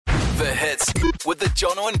The Hits with the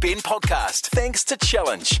Jono and Ben podcast. Thanks to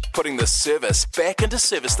Challenge, putting the service back into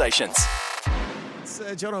service stations. It's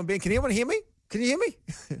Jono and Ben. Can anyone hear me? Can you hear me?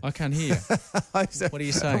 I can't hear you. What are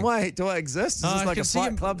you saying? Wait, do I exist? Is No, this I like can a see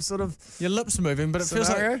Fight you- Club sort of Your lips are moving, but it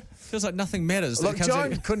scenario? feels like nothing matters. Look, It comes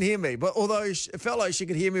Joan out- couldn't hear me, but although it felt like she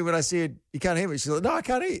could hear me when I said, you can't hear me, she's like, no, I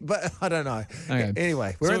can't hear you. But I don't know. Okay.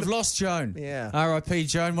 Anyway, So we're we've lost Joan. Yeah. R.I.P.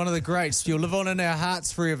 Joan, one of the greats. You'll live on in our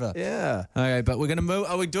hearts forever. Yeah. Okay, but we're going to move.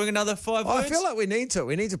 Are we doing another 5 I words? feel like we need to.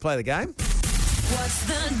 We need to play the game. What's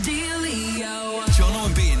the dealio? Jono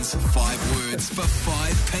and Ben's 5 words for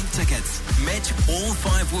 5 Pink tickets. Match all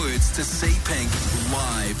 5 words to see Pink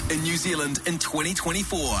live in New Zealand in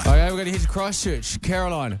 2024. Okay, we're going to head to Christchurch.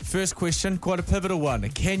 Caroline, first question, quite a pivotal one.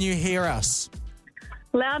 Can you hear us?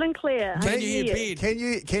 Loud and clear. Can you hear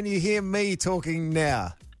Ben? Can you hear me talking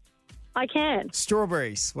now? I can.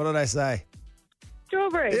 Strawberries. What did I say?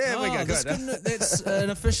 Strawberry. Yeah, we go. that's Good. That's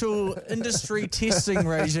an official industry testing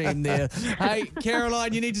regime there. Hey,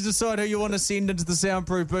 Caroline, you need to decide who you want to send into the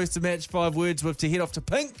soundproof booth to match 5 words with to head off to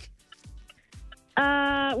Pink.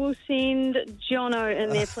 We'll send Jono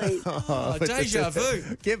in there, please. Oh, deja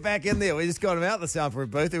vu. Get back in there. We just got him out the soundproof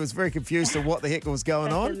booth. He was very confused to what the heck was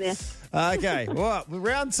going Back on. in there. Okay, well,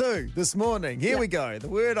 round 2 this morning. Here we go. The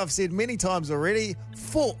word I've said many times already,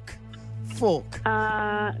 fork. Fork.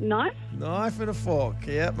 Knife. Knife and a fork.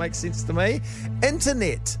 Yeah, makes sense to me.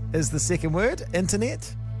 Internet is the second word.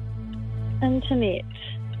 Internet. Internet.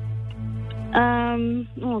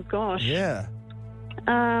 Oh gosh. Yeah.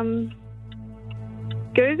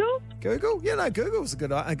 Google. Google? Yeah, no, Google's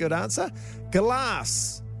a good answer.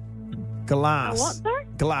 Glass. Glass. What, sorry?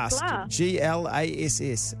 Glass. Glass.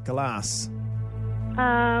 Glass.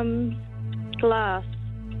 Glass.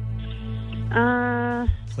 Glass.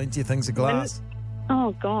 Plenty of things are glass.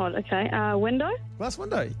 Oh God. Okay. Window. Glass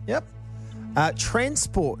window. Yep.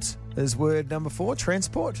 Transport is word number 4.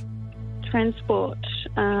 Transport. Transport.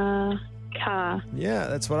 Car. Yeah,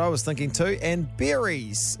 that's what I was thinking too. And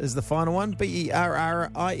berries is the final one.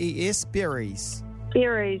 Berries. Berries.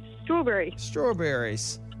 Berries. Strawberry.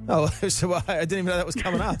 Strawberries. Oh, so I didn't even know that was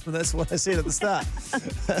coming up. And that's what I said at the start.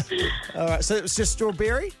 All right, so it was just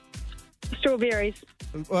strawberry? Strawberries.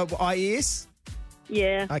 IES?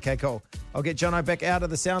 Yeah. Okay, cool. I'll get Jono back out of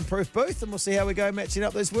the soundproof booth and we'll see how we go matching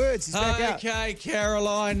up those words. He's back out. Okay,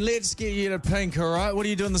 Caroline, let's get you to Pink, all right? What are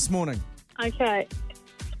you doing this morning? Okay.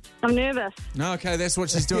 I'm nervous. Okay, that's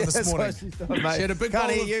what she's doing Yeah, this that's morning. what she's doing, mate. She had a big Can't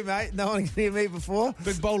bowl hear of- you, mate. No one can hear me before.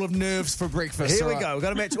 Big bowl of nerves for breakfast. Here all we right. go. We've got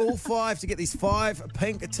to match all 5 to get these 5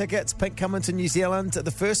 Pink tickets. Pink coming to New Zealand.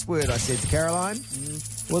 The first word I said to Caroline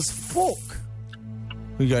was fork.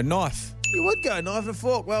 We go knife. You would go knife and a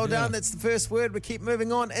fork. Well Yeah. done. That's the first word. We keep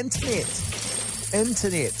moving on. Internet.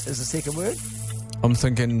 Internet is the second word. I'm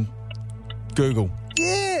thinking Google.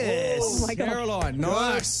 Yes. Oh my God. Caroline, Good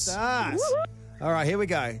nice. start. All right, here we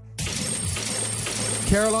go.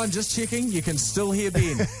 Caroline, just checking, you can still hear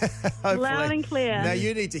Ben. Hopefully. Loud and clear. Now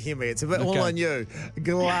you need to hear me. It's a bit all Okay. on you.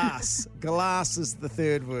 Glass. Glass is the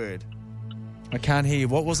third word. I can't hear you.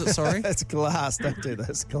 What was it, sorry? It's glass. Don't do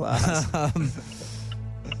this. Glass.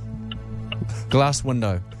 Glass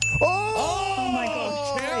window. Oh my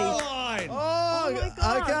God. Caroline! Oh, my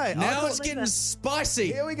God. okay. Now I it's thought- getting spicy.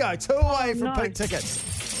 Here we go. 2 away from no. Pink tickets.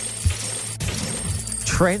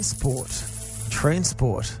 Transport.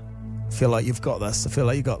 Transport. Feel like you've got this. I feel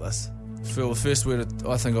like you got this. Phil, the first word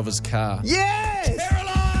I think of is car. Yes!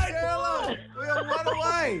 Caroline! Caroline! We are 1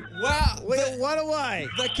 away. Wow! We are 1 away.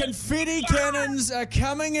 The confetti cannons are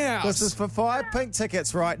coming out. This is for 5 Pink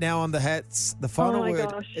tickets right now on the hits. The final Oh my word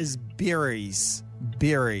gosh. is berries.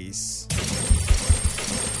 Berries.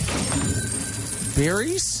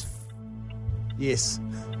 Berries? Yes.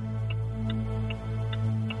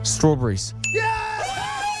 Strawberries. Yes!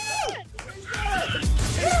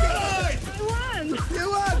 I won.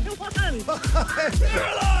 You won! I won.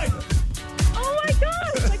 Caroline! Oh my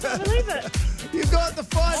gosh. I can't believe it. You got the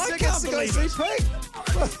 5 I tickets can't to go believe see it. Pink.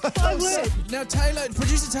 5 words. Now,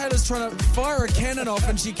 producer Taylor's trying to fire a cannon off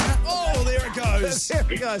and she can't. Oh, there it goes. There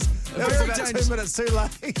it goes. That was Very about dangerous. 2 minutes too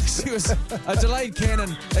late. She was a delayed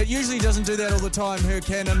cannon. It usually doesn't do that all the time, her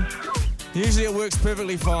cannon. Usually it works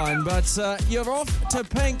perfectly fine. But you're off to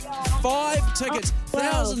Pink. 5 tickets. Oh,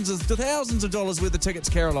 wow. Thousands of dollars worth of tickets,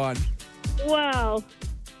 Caroline. Wow.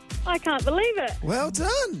 I can't believe it. Well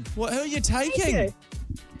done. Who are you Thank taking? you.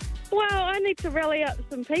 Well, I need to rally up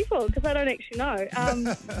some people because I don't actually know.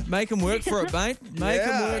 Make them work for it, mate. Make them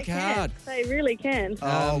Yeah. work They can. hard. They really can.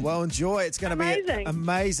 Oh, well, enjoy. It's going to be Amazing.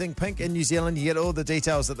 amazing. Pink in New Zealand. You get all the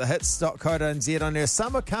details at thehits.co.nz on their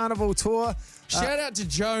Summer Carnival Tour. Shout out to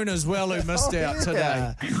Joan as well, who missed out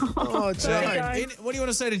today. Oh, Joan. What do you want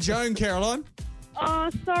to say to Joan, Caroline? Oh,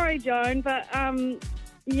 sorry, Joan, but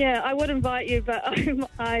yeah, I would invite you, but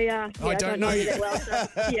I don't know you. that well. So,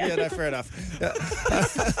 Yeah, no, fair enough.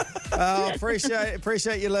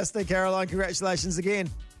 Appreciate you listening, Caroline. Congratulations again.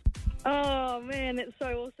 Oh man, it's so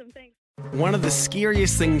awesome. Thanks. One of the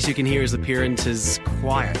scariest things you can hear as a parent is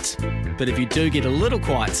quiet. But if you do get a little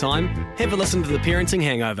quiet time, have a listen to The Parenting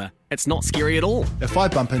Hangover. It's not scary at all. If I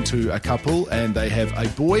bump into a couple and they have a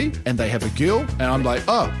boy and they have a girl, and I'm like,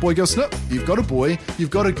 oh, boy, girl, snip. You've got a boy,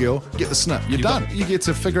 you've got a girl, get the snip. You're done. You get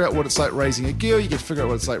to figure out what it's like raising a girl, you get to figure out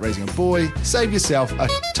what it's like raising a boy, save yourself a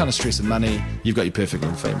ton of stress and money. You've got your perfect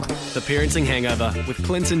little family. The Parenting Hangover with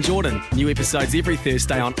Clint and Jordan. New episodes every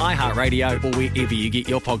Thursday on iHeartRadio or wherever you get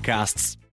your podcasts.